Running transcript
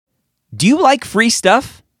Do you like free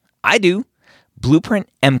stuff? I do.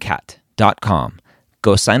 BlueprintMCAT.com.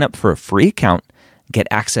 Go sign up for a free account. Get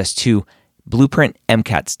access to Blueprint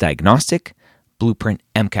MCAT's Diagnostic, Blueprint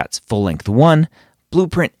MCAT's Full-Length 1,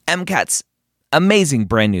 Blueprint MCAT's amazing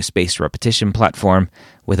brand new spaced repetition platform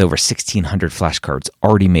with over 1,600 flashcards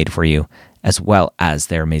already made for you, as well as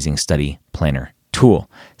their amazing study planner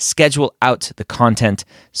tool. Schedule out the content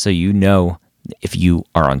so you know if you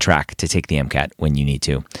are on track to take the MCAT when you need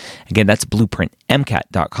to. Again, that's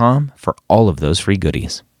BlueprintMCAT.com for all of those free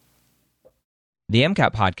goodies. The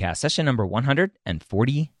MCAT Podcast, session number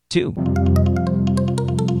 142.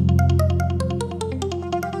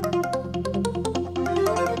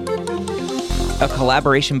 A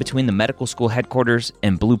collaboration between the medical school headquarters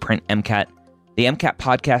and Blueprint MCAT. The MCAT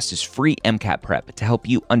Podcast is free MCAT prep to help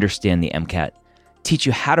you understand the MCAT, teach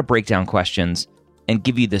you how to break down questions, and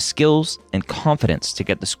give you the skills and confidence to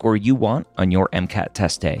get the score you want on your MCAT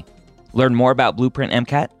test day. Learn more about Blueprint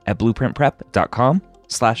MCAT at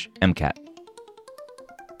blueprintprep.com/MCAT.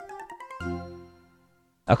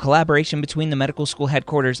 A collaboration between the medical school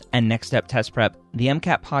headquarters and Next Step Test Prep, the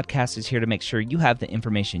MCAT Podcast is here to make sure you have the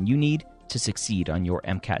information you need to succeed on your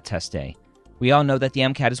MCAT test day. We all know that the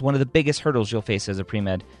MCAT is one of the biggest hurdles you'll face as a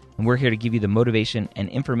pre-med, and we're here to give you the motivation and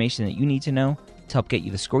information that you need to know to help get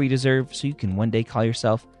you the score you deserve so you can one day call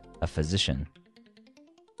yourself a physician.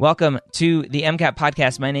 Welcome to the MCAT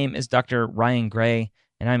Podcast. My name is Dr. Ryan Gray,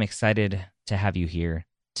 and I'm excited to have you here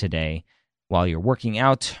today while you're working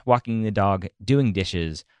out, walking the dog, doing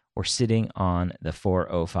dishes, or sitting on the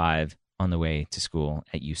 405 on the way to school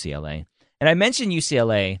at UCLA. And I mention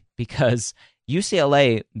UCLA because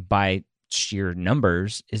UCLA, by sheer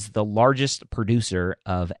numbers, is the largest producer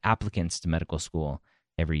of applicants to medical school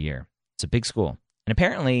every year. It's a big school. And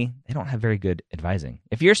apparently, they don't have very good advising.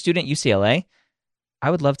 If you're a student at UCLA,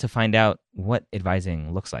 I would love to find out what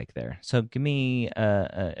advising looks like there. So give me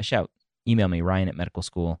a shout. Email me,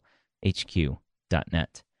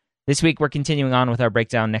 ryan@medicalschoolhq.net. This week, we're continuing on with our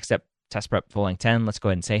breakdown, Next Step Test Prep Full Length 10. Let's go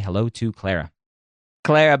ahead and say hello to Clara.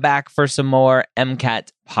 Clara back for some more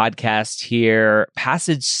MCAT podcast here.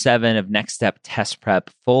 Passage 7 of Next Step Test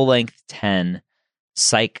Prep Full Length 10,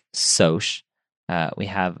 Psych Soch. We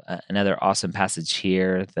have another awesome passage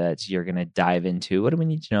here that you're going to dive into. What do we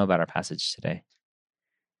need to know about our passage today?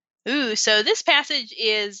 So this passage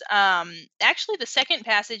is actually the second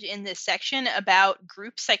passage in this section about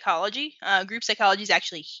group psychology. Group psychology is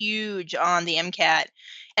actually huge on the MCAT.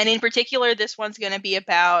 And in particular, this one's going to be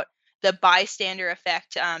about the bystander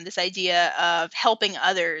effect, this idea of helping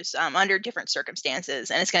others under different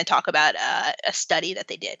circumstances. And it's going to talk about a study that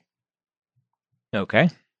they did. Okay.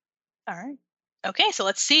 All right. Okay, so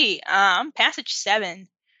let's see. Passage 7.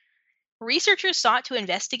 Researchers sought to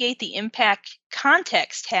investigate the impact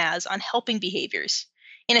context has on helping behaviors.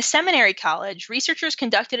 In a seminary college, researchers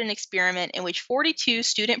conducted an experiment in which 42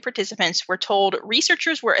 student participants were told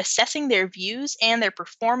researchers were assessing their views and their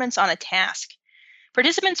performance on a task.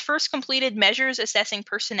 Participants first completed measures assessing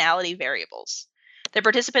personality variables. The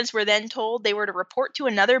participants were then told they were to report to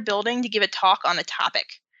another building to give a talk on a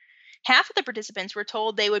topic. Half of the participants were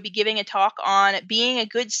told they would be giving a talk on being a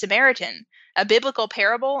good Samaritan, a biblical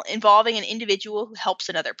parable involving an individual who helps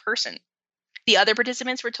another person. The other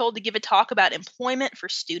participants were told to give a talk about employment for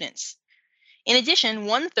students. In addition,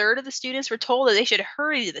 1/3 of the students were told that they should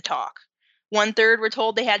hurry to the talk. 1/3 were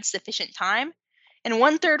told they had sufficient time, and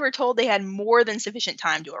 1/3 were told they had more than sufficient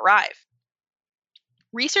time to arrive.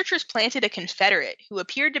 Researchers planted a Confederate who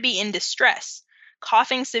appeared to be in distress,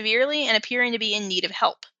 coughing severely and appearing to be in need of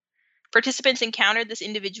help. Participants encountered this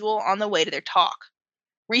individual on the way to their talk.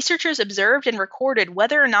 Researchers observed and recorded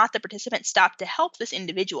whether or not the participant stopped to help this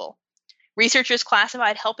individual. Researchers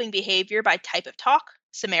classified helping behavior by type of talk,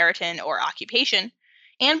 Samaritan, or occupation,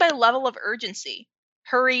 and by level of urgency,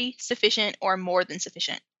 hurry, sufficient, or more than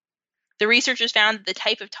sufficient. The researchers found that the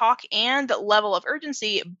type of talk and the level of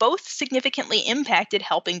urgency both significantly impacted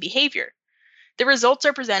helping behavior. The results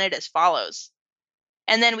are presented as follows.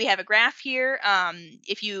 And then we have a graph here.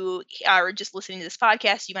 If you are just listening to this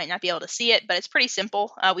podcast, you might not be able to see it, but it's pretty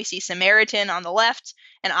simple. We see Samaritan on the left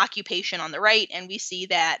and occupation on the right, and we see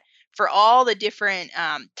that for all the different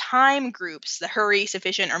time groups, the hurry,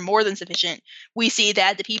 sufficient, or more than sufficient, we see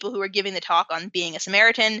that the people who were giving the talk on being a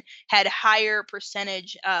Samaritan had a higher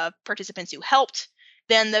percentage of participants who helped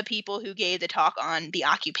than the people who gave the talk on the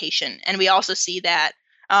occupation. And we also see that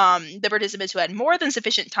the participants who had more than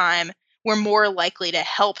sufficient time were more likely to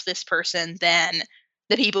help this person than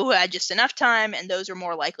the people who had just enough time, and those were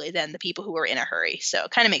more likely than the people who were in a hurry. So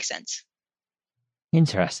it kind of makes sense.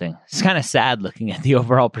 Interesting. It's kind of sad looking at the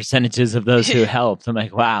overall percentages of those who helped. I'm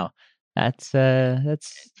like, wow, That's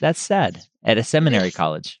sad at a seminary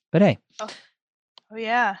college. But hey. Oh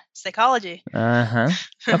yeah, psychology.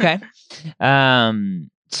 Okay.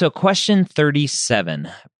 So question 37.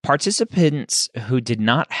 Participants who did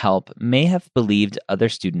not help may have believed other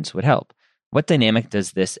students would help. What dynamic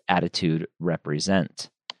does this attitude represent?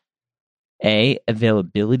 A,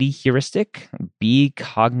 availability heuristic. B,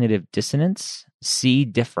 cognitive dissonance. C,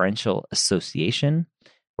 differential association.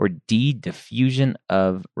 Or D, diffusion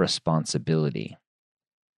of responsibility.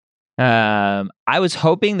 I was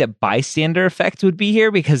hoping that bystander effect would be here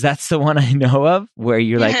because that's the one I know of where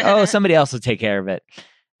you're like, oh, somebody else will take care of it.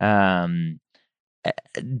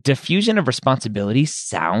 Diffusion of responsibility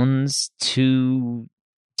sounds too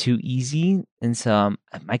easy, and so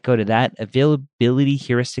I might go to that. Availability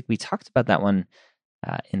heuristic, we talked about that one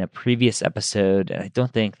in a previous episode, and I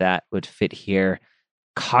don't think that would fit here.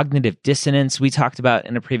 Cognitive dissonance, we talked about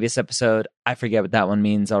in a previous episode. I forget what that one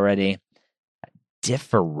means already.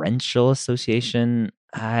 Differential association,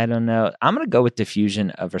 I don't know. I'm going to go with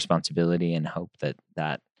diffusion of responsibility and hope that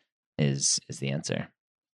that is the answer.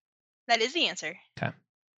 That is the answer. Okay.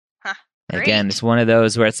 Huh. Great. Again, it's one of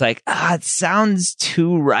those where it's like, it sounds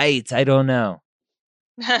too right. I don't know.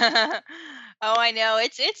 Oh, I know.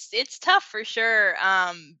 It's tough for sure.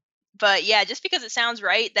 But yeah, just because it sounds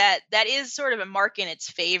right, that is sort of a mark in its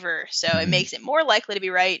favor. So it makes it more likely to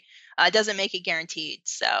be right. Doesn't make it guaranteed.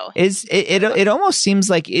 So it almost seems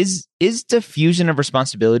like is diffusion of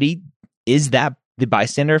responsibility, is that the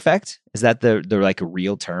bystander effect? Is that the like a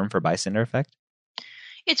real term for bystander effect?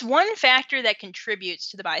 It's one factor that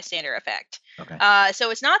contributes to the bystander effect. Okay.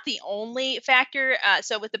 So it's not the only factor.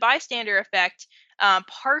 So with the bystander effect,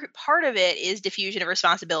 part of it is diffusion of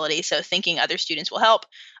responsibility. So thinking other students will help.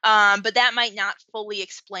 But that might not fully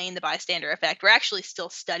explain the bystander effect. We're actually still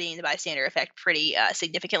studying the bystander effect pretty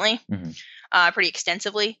significantly, pretty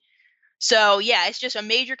extensively. So yeah, it's just a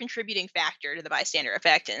major contributing factor to the bystander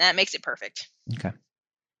effect, and that makes it perfect. Okay.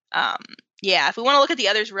 Yeah, if we want to look at the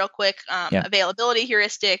others real quick, availability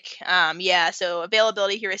heuristic. So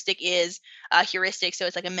availability heuristic is a heuristic, so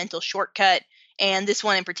it's like a mental shortcut. And this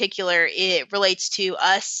one in particular, it relates to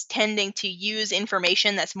us tending to use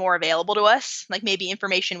information that's more available to us, like maybe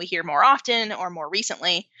information we hear more often or more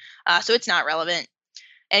recently. So it's not relevant.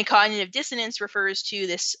 And cognitive dissonance refers to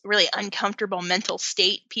this really uncomfortable mental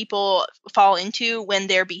state people fall into when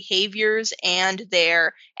their behaviors and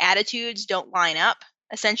their attitudes don't line up.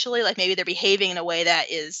 Essentially, like maybe they're behaving in a way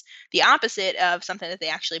that is the opposite of something that they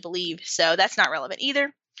actually believe. So that's not relevant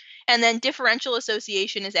either. And then differential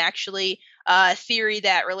association is actually a theory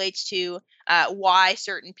that relates to why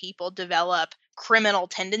certain people develop criminal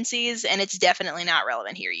tendencies, and it's definitely not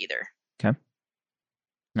relevant here either. Okay.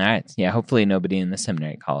 All right. Yeah, hopefully nobody in the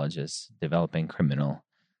seminary college is developing criminal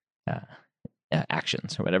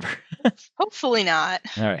actions or whatever. Hopefully not.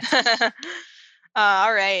 All right.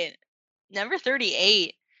 All right. Number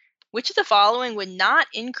 38. Which of the following would not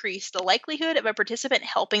increase the likelihood of a participant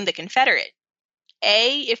helping the Confederate?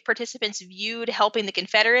 A, if participants viewed helping the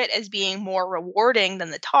Confederate as being more rewarding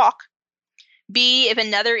than the talk. B, if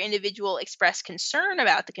another individual expressed concern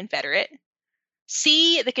about the Confederate.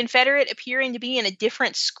 C, the Confederate appearing to be in a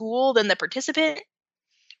different school than the participant.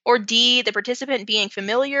 Or D, the participant being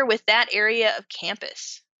familiar with that area of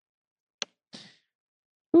campus.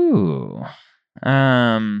 Ooh.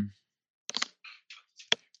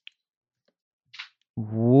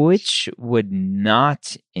 Which would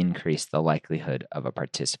not increase the likelihood of a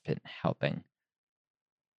participant helping?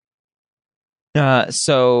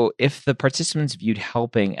 So if the participants viewed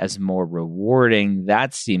helping as more rewarding,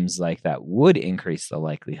 that seems like that would increase the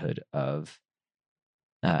likelihood of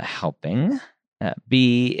helping.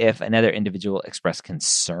 B, if another individual expressed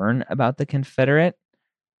concern about the Confederate.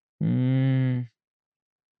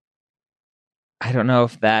 I don't know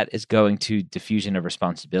if that is going to diffusion of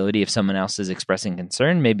responsibility. If someone else is expressing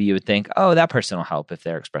concern, maybe you would think, oh, that person will help if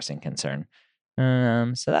they're expressing concern.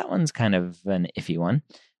 So that one's kind of an iffy one.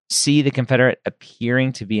 C, the Confederate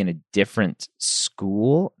appearing to be in a different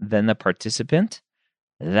school than the participant.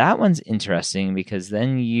 That one's interesting because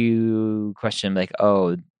then you question like,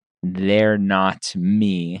 oh, they're not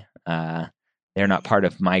me. They're not part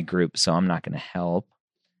of my group, so I'm not going to help.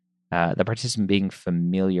 The participant being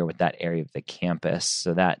familiar with that area of the campus.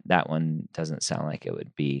 So that one doesn't sound like it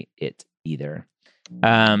would be it either.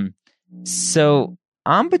 So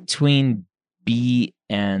I'm between B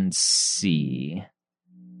and C.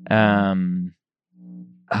 Oh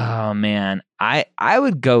man, I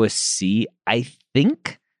would go with C, I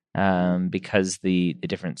think, because the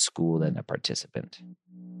different school than the participant.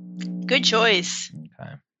 Good choice.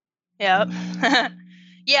 Okay. Yep.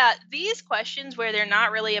 Yeah, these questions where they're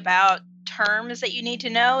not really about terms that you need to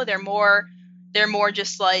know, they're more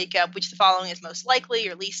just like which the following is most likely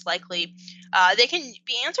or least likely. They can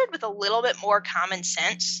be answered with a little bit more common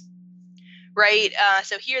sense, right?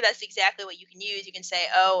 So here, that's exactly what you can use. You can say,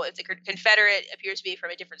 oh, if the Confederate appears to be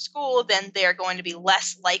from a different school, then they're going to be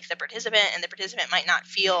less like the participant, and the participant might not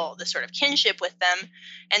feel the sort of kinship with them,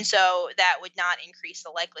 and so that would not increase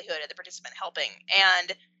the likelihood of the participant helping.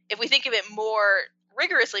 And if we think of it more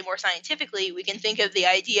rigorously, more scientifically, we can think of the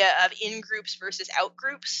idea of in-groups versus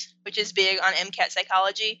out-groups, which is big on MCAT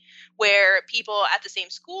psychology, where people at the same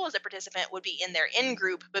school as a participant would be in their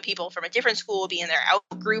in-group, but people from a different school would be in their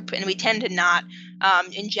out-group, and we tend to not,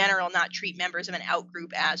 in general, not treat members of an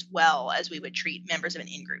out-group as well as we would treat members of an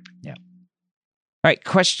in-group. Yeah. All right,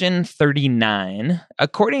 question 39.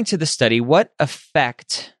 According to the study, what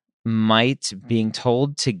effect might being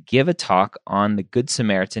told to give a talk on the Good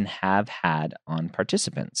Samaritan have had on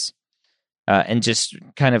participants? And just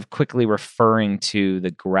kind of quickly referring to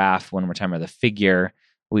the graph one more time, or the figure,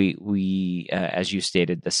 we as you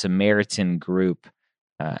stated, the Samaritan group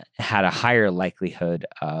had a higher likelihood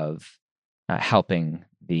of helping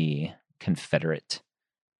the Confederate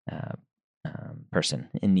person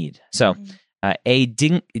in need. So A,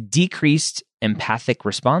 decreased empathic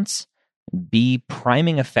response. B,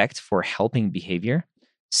 priming effect for helping behavior.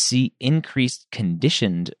 C, increased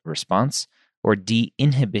conditioned response. Or D,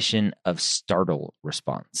 inhibition of startle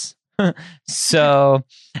response. So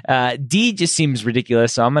D just seems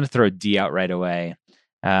ridiculous, so I'm going to throw D out right away.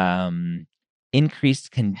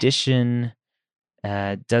 Increased condition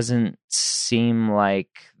doesn't seem like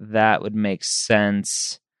that would make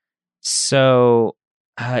sense. So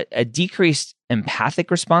a decreased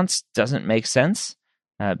empathic response doesn't make sense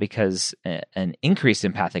because an increased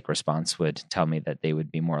empathic response would tell me that they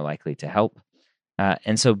would be more likely to help.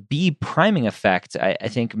 And so B, priming effect, I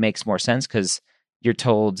think makes more sense because you're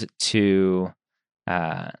told to,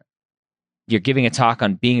 you're giving a talk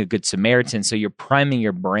on being a good Samaritan, so you're priming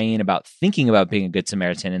your brain about thinking about being a good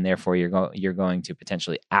Samaritan, and therefore you're going to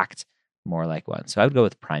potentially act more like one. So I would go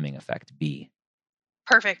with priming effect, B.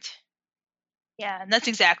 Perfect. Yeah, and that's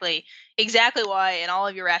exactly why, and all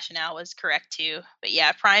of your rationale was correct too. But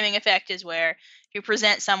yeah, priming effect is where you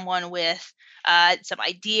present someone with some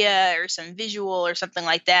idea or some visual or something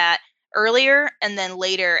like that earlier, and then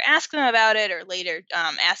later ask them about it, or later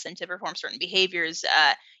ask them to perform certain behaviors.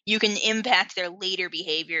 You can impact their later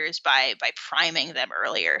behaviors by priming them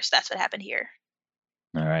earlier. So that's what happened here.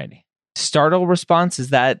 All righty. Startle response, is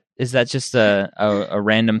that just a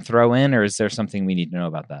random throw in, or is there something we need to know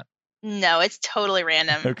about that? No, it's totally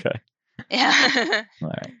random. Okay. Yeah. All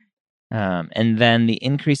right. And then the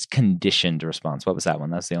increased conditioned response. What was that one?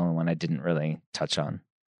 That's the only one I didn't really touch on.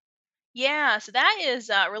 Yeah, so that is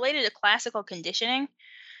related to classical conditioning,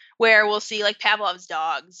 where we'll see like Pavlov's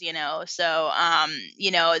dogs, So,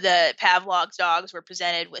 the Pavlov's dogs were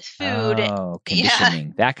presented with food. Oh, conditioning.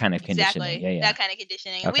 Yeah. That kind of conditioning. Exactly. Yeah. That kind of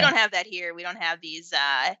conditioning. Okay. We don't have that here. We don't have these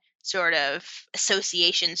sort of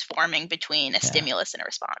associations forming between a stimulus and a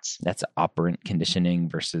response. That's operant conditioning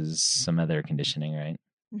versus some other conditioning, right?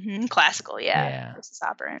 Mm-hmm. Classical, yeah. Versus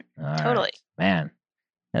operant. All totally. Right.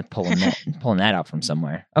 Man, pulling that out from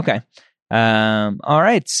somewhere. Okay. All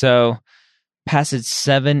right. So passage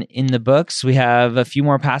 7 in the books. We have a few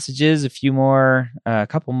more passages, a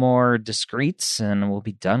couple more discretes, and we'll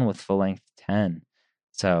be done with full length 10.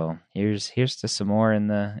 So here's to some more in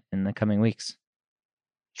the coming weeks.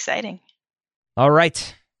 Exciting. All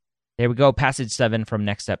right. There we go. Passage 7 from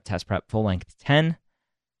Next Step Test Prep, full length 10.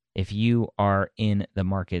 If you are in the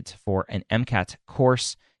market for an MCAT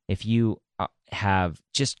course, if you have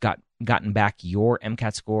just gotten back your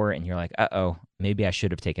MCAT score and you're like, maybe I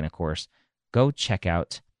should have taken a course, go check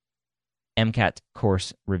out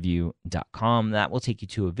MCATcoursereview.com. That will take you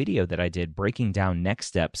to a video that I did breaking down Next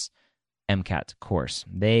Step's MCAT course.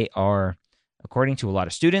 They are, according to a lot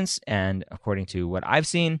of students and according to what I've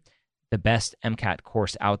seen, the best MCAT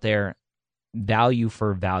course out there, value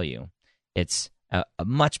for value. It's a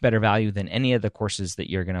much better value than any of the courses that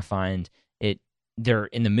you're going to find. They're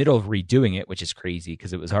in the middle of redoing it, which is crazy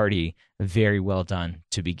because it was already very well done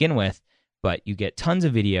to begin with, but you get tons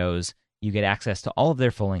of videos, you get access to all of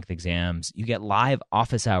their full-length exams, you get live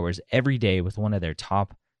office hours every day with one of their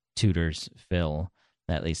top tutors, Phil.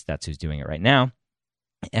 At least that's who's doing it right now,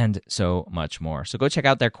 and so much more. So go check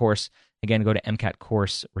out their course. Again, go to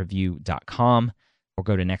MCATcoursereview.com or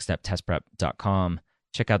go to nextsteptestprep.com.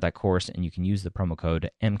 Check out that course, and you can use the promo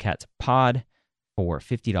code MCATPOD for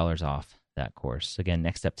 $50 off that course. Again,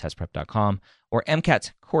 nextsteptestprep.com or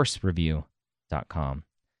MCATcoursereview.com.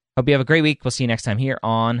 Hope you have a great week. We'll see you next time here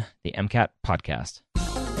on the MCAT Podcast.